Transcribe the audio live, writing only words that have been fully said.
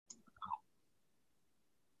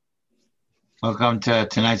Welcome to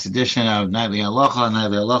tonight's edition of Nightly Aloha.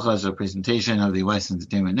 Nightly Aloha is a presentation of the Weiss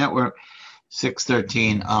Entertainment Network,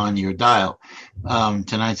 613 on your dial.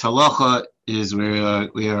 Tonight's Aloha is we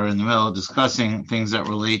are in the middle of discussing things that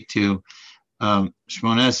relate to Shmona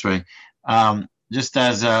Esrei. Just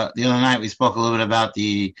as the other night we spoke a little bit about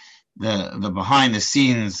the behind the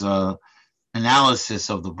scenes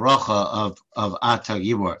analysis of the bracha of Ata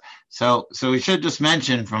Gibor. So we should just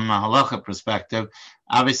mention from a halacha perspective,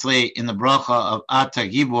 obviously in the bracha of Ata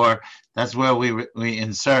Gibor, that's where we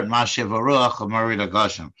insert Mashiv Aruach or Marid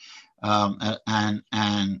Agashim.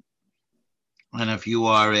 And if you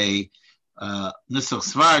are a Nusach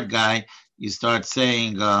Svard guy, you start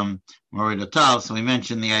saying Marid Atal. So we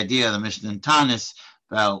mentioned the idea of the Mishnah in Tanis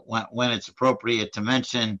about when it's appropriate to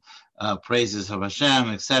mention praises of Hashem,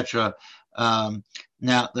 etc.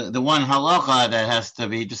 Now, the one halacha that has to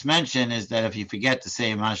be just mentioned is that if you forget to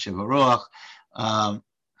say Mashiv Aruach,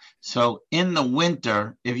 so in the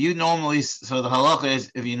winter, so the halacha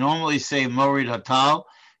is if you normally say Morid Hatal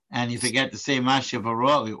and you forget to say Mashiv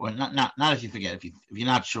Aruach, or not if you forget, if you're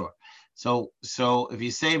not sure. So if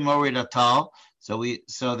you say Morid Hatal, so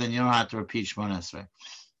then you don't have to repeat Shmona Esrei.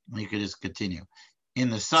 You could just continue. In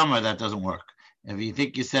the summer, that doesn't work. If you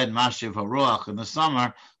think you said Mashiv Haruach in the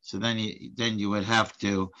summer, so then you would have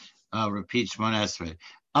to repeat Shmona Esrei.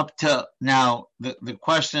 Up to now, the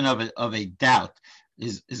question of a doubt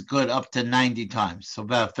is good up to 90 times, so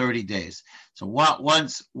about 30 days. So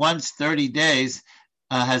once 30 days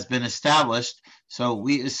has been established, so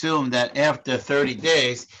we assume that after 30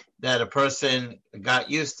 days that a person got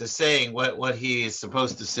used to saying what he is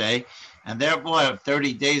supposed to say, and therefore if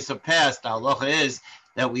 30 days have passed, the halacha is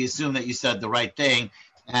that we assume that you said the right thing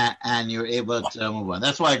and you're able to move on.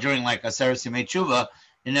 That's why during like Aseret Yemei Tshuva,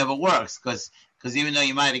 it never works because even though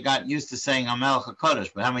you might have gotten used to saying Hamelech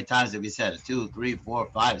HaKodesh, but how many times have you said it? 2, 3, 4,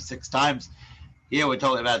 5, 6 times? Here we're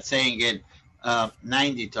talking about saying it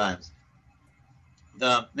 90 times.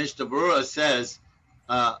 The Mishnah Berurah says,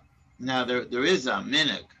 now there is a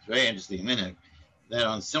minhag, very interesting minhag, that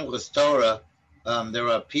on Simchas Torah, there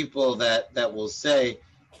are people that will say,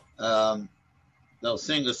 they'll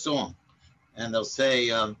sing a song, and they'll say,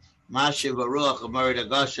 Mashiv Aruach Marid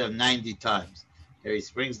Agashem 90 times. Here he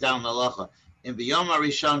brings down the halacha. In B'yom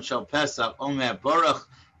HaRishon Shel Pesach, Omer Baruch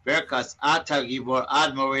Berkas Ata Gibor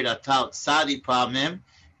Ad Morid Atal Tzadi Pamim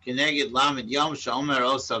Keneged Lamed Yom She'omer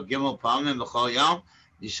Osa Gimel Pamim B'chol Yom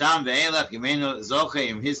Yisham Ve'elach Yimenu Zoche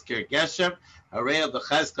Im Hiskir Geshem Harei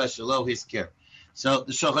B'chezka Shelo Hiskir. So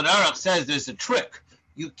the Shulchan Aruch says there's a trick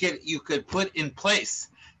you could put in place,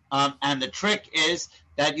 and the trick is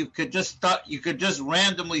that you could just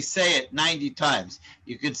randomly say it 90 times.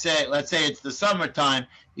 You could say, let's say it's the summertime.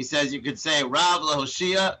 He says you could say Rav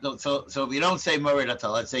LaHoshia. So if you don't say Morid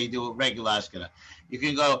Atal, let's say you do a regular Ashkenaz, you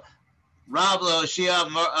can go Rav LaHoshia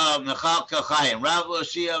Mechal Kachayim, Rav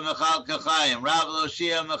LaHoshia Mechal Kachayim, Rav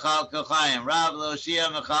LaHoshia Mechal Kachayim, Rav LaHoshia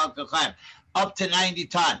Mechal Kachayim, up to 90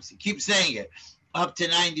 times. You keep saying it up to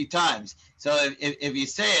 90 times. So if you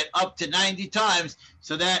say it up to 90 times,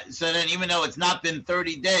 so then even though it's not been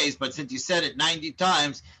 30 days, but since you said it 90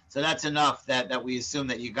 times, so that's enough that we assume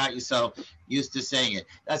that you got yourself used to saying it.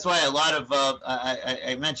 That's why a lot of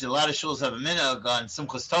I mentioned a lot of shuls have a minhag on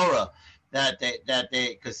Simchas Torah that they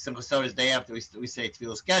because Simchas Torah is the day after we say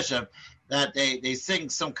Tfilas Keshem, that they sing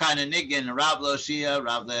some kind of niggin, Rav LaHoshia,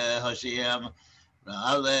 Rav LaHoshia.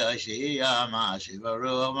 Rav LaHoshia Mashiv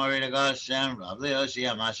Aruach Marid Agashem, Rav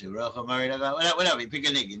LaHoshia Mashiv Aruach Marid Agashem, whatever. You pick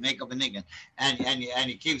a niggin, make up a niggin, and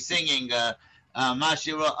you keep singing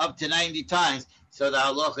Mashiv Aruach up to 90 times. So the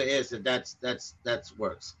halacha is that that's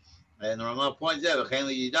works. And the Ramah points out, V'chein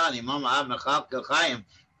liyidan imam av mechal k'chayim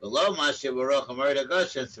below Mashiv Aruach Marid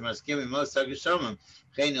Agashem tzmaskim imos hagashomim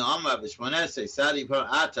v'chein amar b'shmoneh esrei sadi par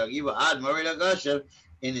ata giva ad Marid Agashem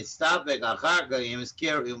in itztapek achar ka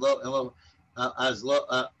yimskir ilo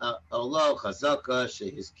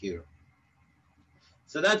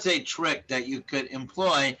so that's a trick that you could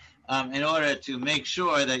employ in order to make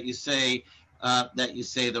sure that you say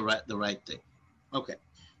the right thing. Okay,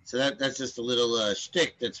 so that's just a little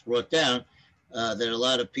shtick that's brought down that a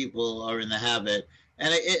lot of people are in the habit,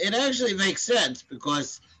 and it actually makes sense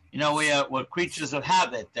because we're creatures of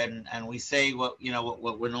habit, and we say what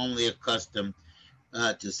we're normally accustomed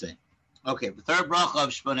to say. Okay, the third bracha of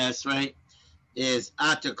Shmona Esrei is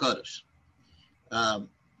Ata Kodesh.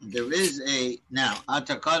 There is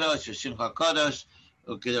Ata Kodesh, Shimcha Kodesh,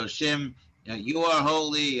 Ukedoshim. You are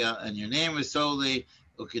holy, and your name is holy.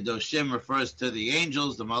 Ukedoshim refers to the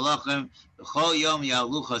angels, the Malachim. B'chol Yom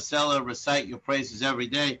Ya'alu Chasela, recite your praises every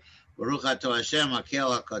day. Baruch Ato Hashem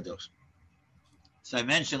Hakel HaKadosh. So I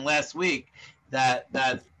mentioned last week that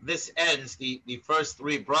this ends the first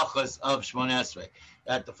three brachas of Shmoneh Esrei.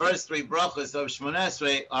 That the first three brachas of Shmoneh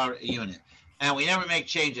Esrei are a unit, and we never make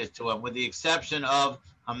changes to them, with the exception of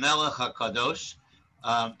Hamelech Hakadosh,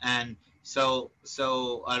 and so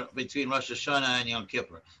between Rosh Hashanah and Yom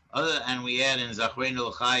Kippur. And we add in Zachreinu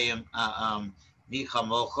L'chaim Micha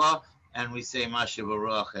Mocha, and we say Mashiach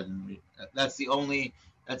Baruch, and that's the only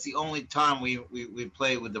time we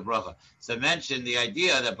play with the bracha. So I mentioned the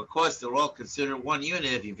idea that because they're all considered one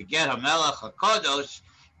unit, if you forget Hamelech HaKadosh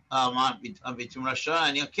between Rosh Hashanah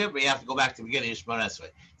and Yom Kippur, you have to go back to the beginning of Shmoneh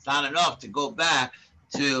Esrei. It's not enough to go back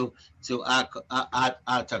to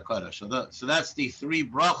HaKadosh. So that's the three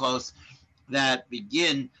brachos that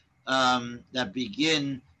begin every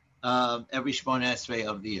Shmoneh Esrei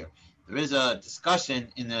of the year. There is a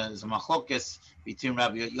discussion in the Machlokes between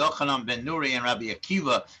Rabbi Yochanan ben Nuri and Rabbi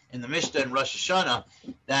Akiva in the Mishnah and Rosh Hashanah,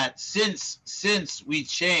 that since we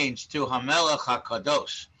changed to Hamelech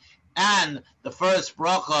HaKadosh, and the first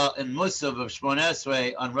bracha in Musaf of Shmoneh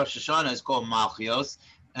Esrei on Rosh Hashanah is called Malchios,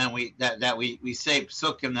 and we say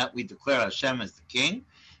psukim that we declare Hashem as the king.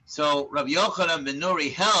 So Rabbi Yochanan ben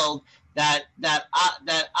Nuri held that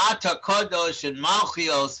Ata Kadosh and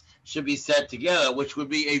Malchios should be said together, which would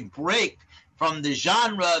be a break from the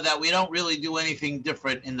genre that we don't really do anything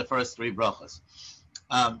different in the first three brachas.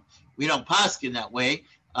 We don't paskin that way,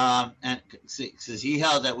 and because he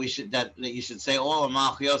held that that you should say all of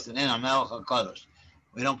Malchios and then Hamelech HaKadosh.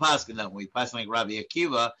 We don't paskin that way. We paskin like Rabbi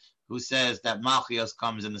Akiva, who says that Malchios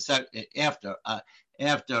comes in the after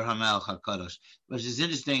Hamelech HaKadosh, which is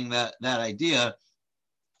interesting, that idea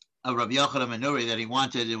of Rabbi Yochanan ben Nuri, that he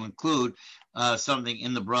wanted to include something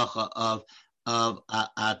in the bracha of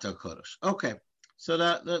Ata Kodesh. Okay, so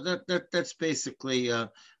that's basically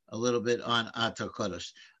a little bit on Ata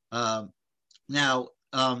Kodesh. Now,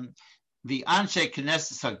 the Anshe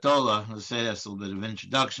Knesset Hagdola, let's say that's a little bit of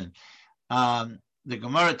introduction. The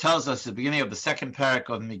Gemara tells us at the beginning of the second parak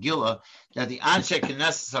of Megillah that the Anshe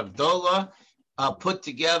Knesset Hagdola put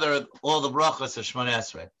together all the brachas of Shmoneh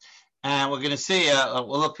Esrei. And we're going to see,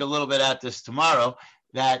 we'll look a little bit at this tomorrow,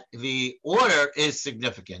 that the order is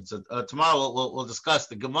significant. So tomorrow we'll discuss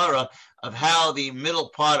the Gemara of how the middle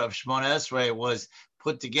part of Shmoneh Esrei was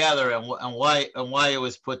put together and why it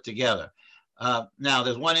was put together. Now,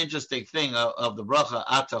 there's one interesting thing of the bracha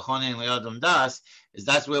Ata Chonin Li'adam Das, is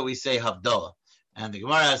that's where we say Havdalah. And the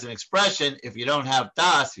Gemara has an expression: if you don't have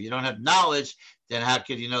Das, if you don't have knowledge, then how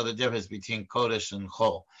could you know the difference between Kodesh and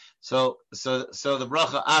Chol? So the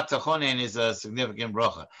bracha Ata Chonin is a significant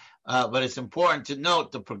bracha. But it's important to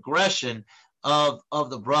note the progression of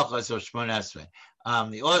the brachas of Shmoneh Esrei.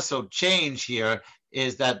 The also change here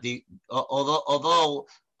is that although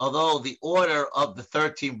the order of the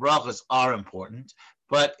 13 brachas are important,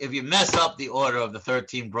 but if you mess up the order of the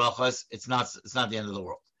 13 brachas, it's not the end of the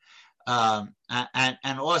world.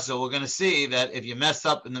 And also we're going to see that if you mess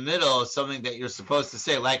up in the middle of something that you're supposed to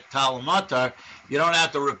say, like Tal Matar, you don't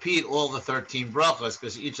have to repeat all the 13 brachas,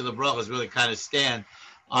 because each of the brachas really kind of stand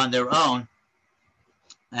on their own.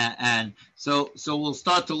 And so we'll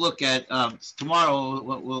start to look at tomorrow.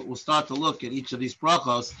 We'll start to look at each of these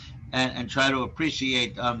brachos and try to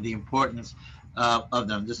appreciate the importance of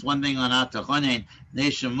them. Just one thing on Ata Chonin: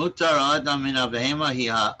 Neshem mutar adam min avehema hi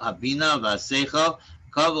habina v'aseichel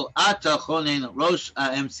kavu Ata Chonin rosh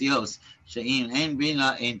ha'emsios she'im ein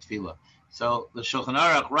bina ein tefillah. So the Shulchan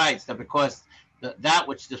Aruch writes that because that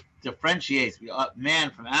which differentiates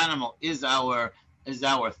man from animal is our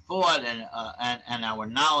thought and our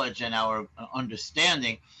knowledge and our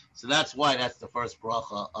understanding. So that's why that's the first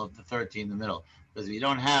bracha of the 13 in the middle. Because if you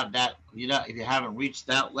don't have that, if you haven't reached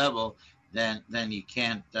that level, then you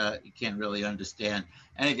can't really understand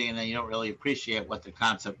anything, and then you don't really appreciate what the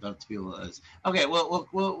concept of tefillah is. Okay,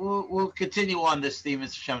 we'll continue on this theme,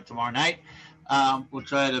 Mr. Shem, tomorrow night. We'll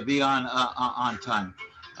try to be on time.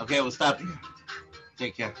 Okay, we'll stop here.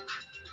 Take care.